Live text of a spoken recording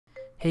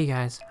Hey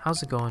guys,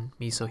 how's it going?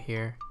 Miso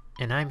here,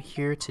 and I'm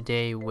here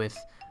today with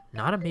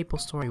not a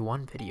Maplestory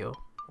 1 video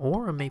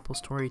or a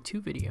Maplestory 2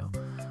 video,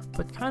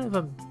 but kind of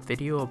a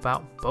video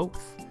about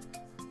both.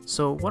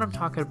 So what I'm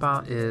talking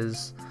about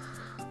is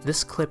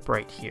this clip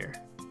right here.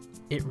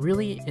 It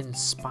really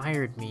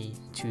inspired me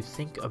to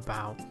think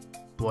about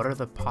what are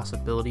the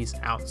possibilities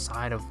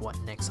outside of what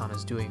Nexon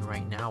is doing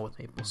right now with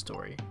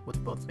Maplestory,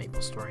 with both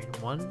Maplestory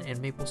 1 and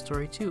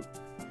Maplestory 2.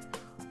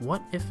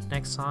 What if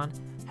Nexon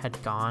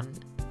had gone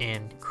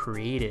and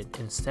created,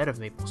 instead of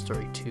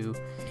Maplestory 2,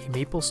 a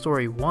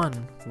Maplestory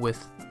 1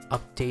 with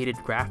updated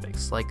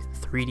graphics like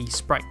 3D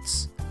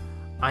sprites?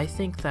 I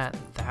think that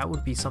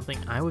would be something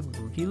I would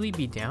really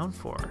be down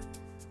for.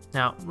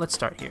 Now, let's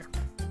start here.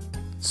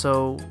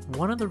 So,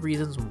 one of the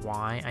reasons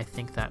why I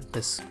think that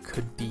this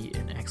could be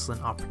an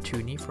excellent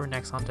opportunity for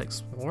Nexon to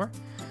explore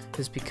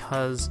is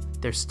because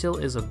there still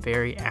is a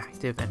very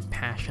active and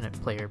passionate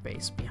player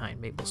base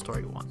behind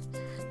Maplestory 1.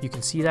 You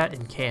can see that in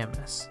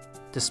KMS.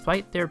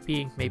 Despite there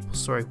being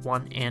Maplestory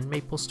 1 and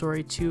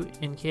Maplestory 2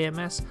 in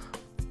KMS,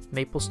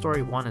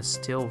 Maplestory 1 is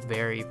still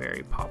very,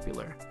 very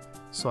popular.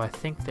 So I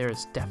think there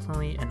is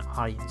definitely an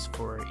audience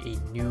for a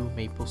new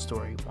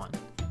Maplestory 1.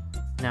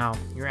 Now,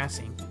 you're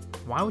asking,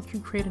 why would you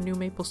create a new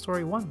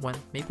Maplestory 1 when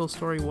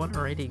Maplestory 1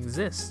 already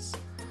exists?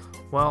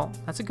 Well,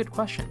 that's a good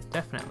question,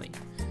 definitely.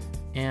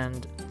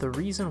 And the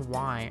reason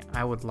why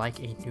I would like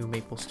a new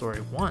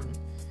Maplestory 1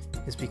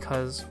 is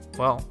because,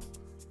 well,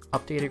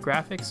 updated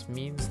graphics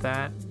means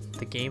that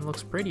the game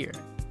looks prettier,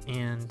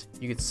 and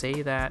you could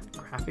say that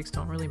graphics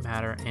don't really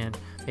matter and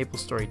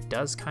Maplestory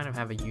does kind of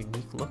have a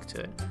unique look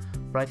to it.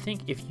 But I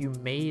think if you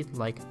made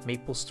like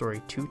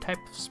Maplestory 2 type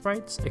of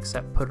sprites,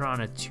 except put it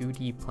on a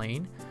 2D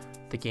plane,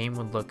 the game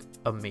would look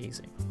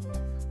amazing.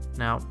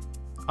 Now,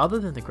 other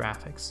than the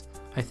graphics,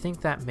 I think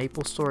that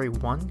Maplestory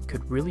 1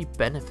 could really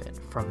benefit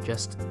from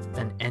just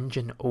an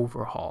engine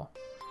overhaul.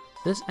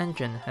 This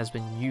engine has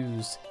been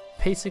used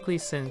basically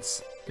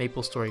since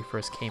Maplestory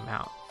first came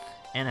out,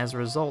 and as a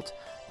result,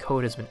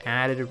 code has been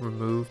added,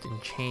 removed,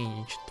 and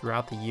changed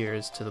throughout the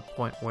years to the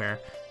point where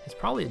it's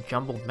probably a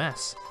jumbled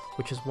mess,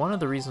 which is one of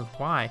the reasons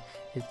why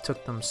it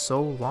took them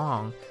so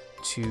long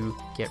to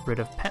get rid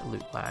of pet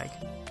loot lag.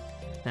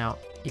 Now,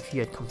 if you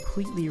had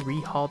completely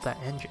rehauled that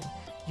engine,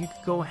 you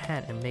could go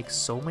ahead and make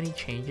so many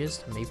changes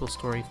to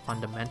Maplestory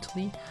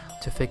fundamentally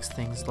to fix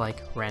things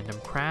like random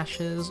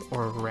crashes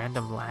or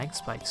random lag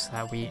spikes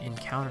that we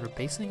encounter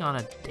basically on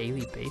a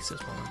daily basis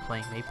when we're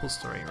playing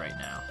Maplestory right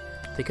now.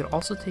 They could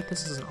also take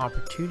this as an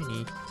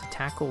opportunity to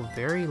tackle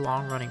very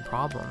long-running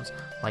problems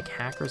like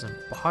hackers and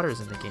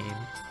botters in the game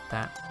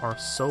that are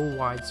so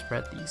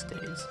widespread these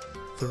days.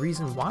 The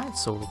reason why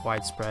it's so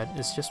widespread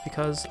is just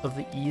because of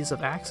the ease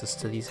of access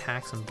to these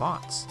hacks and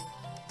bots.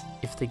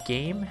 If the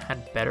game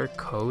had better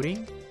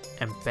coding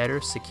and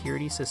better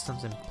security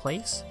systems in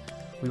place,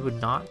 we would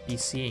not be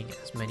seeing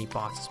as many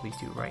bots as we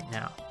do right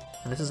now.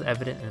 And this is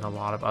evident in a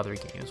lot of other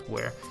games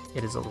where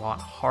it is a lot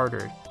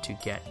harder to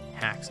get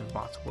hacks and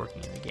bots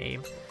working in the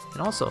game.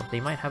 And also, they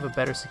might have a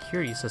better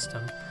security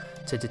system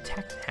to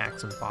detect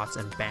hacks and bots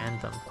and ban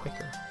them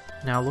quicker.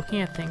 Now, looking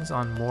at things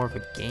on more of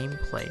a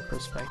gameplay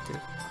perspective,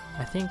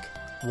 I think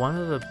one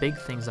of the big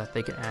things that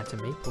they could add to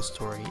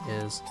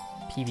Maplestory is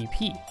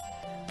PvP.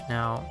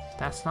 Now,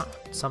 that's not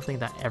something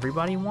that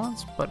everybody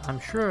wants, but I'm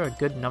sure a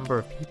good number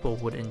of people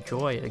would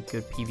enjoy a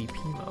good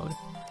PvP mode.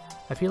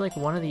 I feel like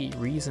one of the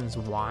reasons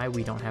why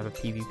we don't have a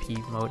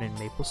PvP mode in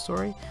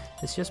Maplestory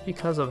is just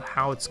because of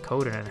how it's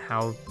coded and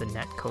how the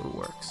netcode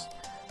works.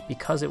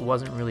 Because it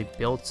wasn't really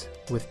built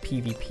with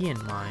PvP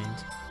in mind,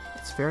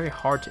 it's very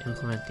hard to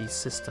implement these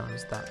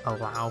systems that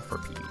allow for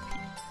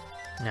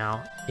PvP.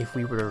 Now, if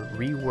we were to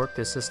rework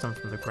the system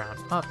from the ground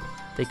up,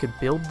 they could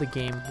build the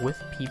game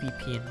with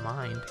PvP in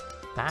mind.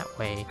 That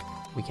way,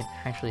 we can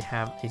actually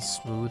have a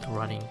smooth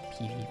running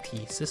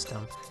PvP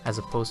system as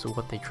opposed to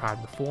what they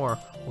tried before,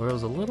 where it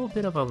was a little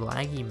bit of a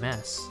laggy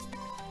mess.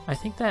 I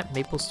think that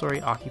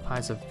Maplestory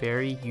occupies a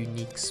very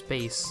unique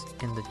space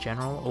in the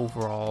general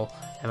overall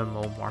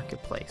MMO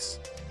marketplace.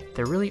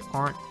 There really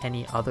aren't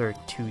any other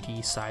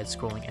 2D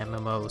side-scrolling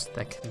MMOs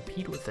that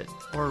compete with it,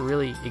 or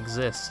really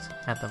exist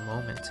at the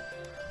moment.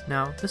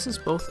 Now, this is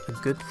both a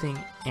good thing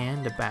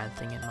and a bad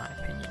thing in my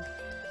opinion.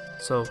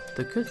 So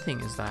the good thing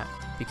is that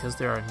because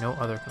there are no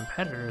other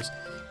competitors,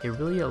 it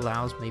really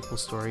allows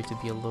Maplestory to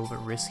be a little bit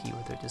risky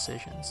with their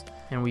decisions.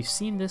 And we've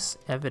seen this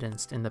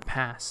evidenced in the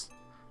past.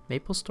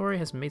 Maplestory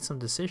has made some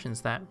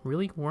decisions that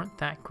really weren't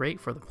that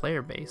great for the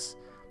player base,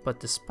 but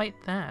despite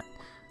that,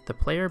 the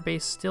player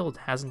base still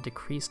hasn't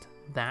decreased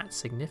that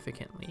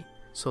significantly.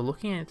 So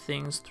looking at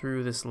things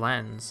through this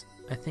lens,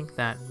 I think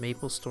that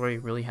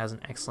Maplestory really has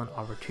an excellent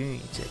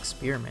opportunity to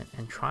experiment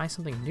and try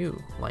something new,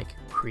 like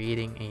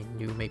creating a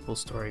new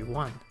Maplestory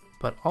 1.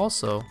 But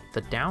also,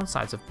 the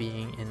downsides of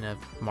being in a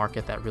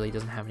market that really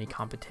doesn't have any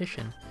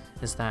competition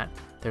is that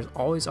there's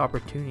always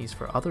opportunities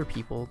for other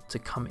people to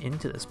come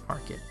into this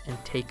market and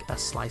take a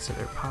slice of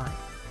their pie.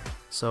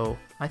 So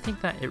I think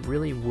that it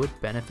really would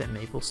benefit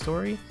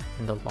Maplestory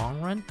in the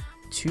long run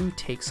to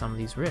take some of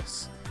these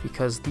risks,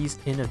 because these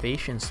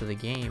innovations to the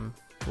game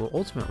will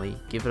ultimately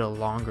give it a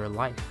longer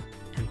life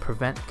and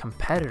prevent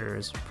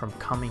competitors from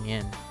coming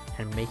in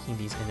and making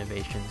these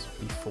innovations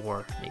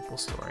before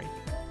Maplestory.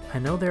 I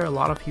know there are a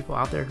lot of people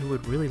out there who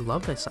would really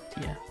love this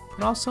idea,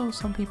 but also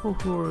some people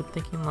who are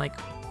thinking like,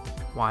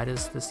 why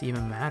does this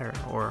even matter?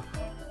 Or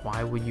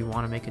why would you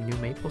want to make a new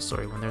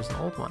Maplestory when there's an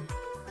old one?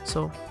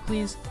 So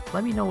please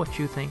let me know what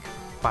you think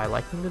by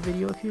liking the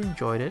video if you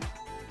enjoyed it,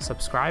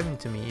 subscribing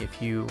to me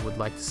if you would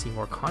like to see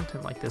more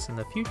content like this in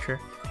the future,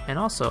 and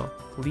also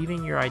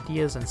leaving your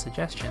ideas and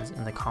suggestions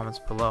in the comments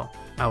below.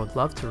 I would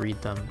love to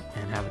read them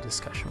and have a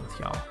discussion with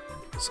y'all.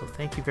 So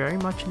thank you very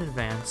much in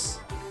advance,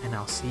 and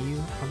I'll see you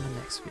on the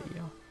next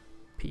video.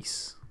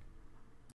 Peace.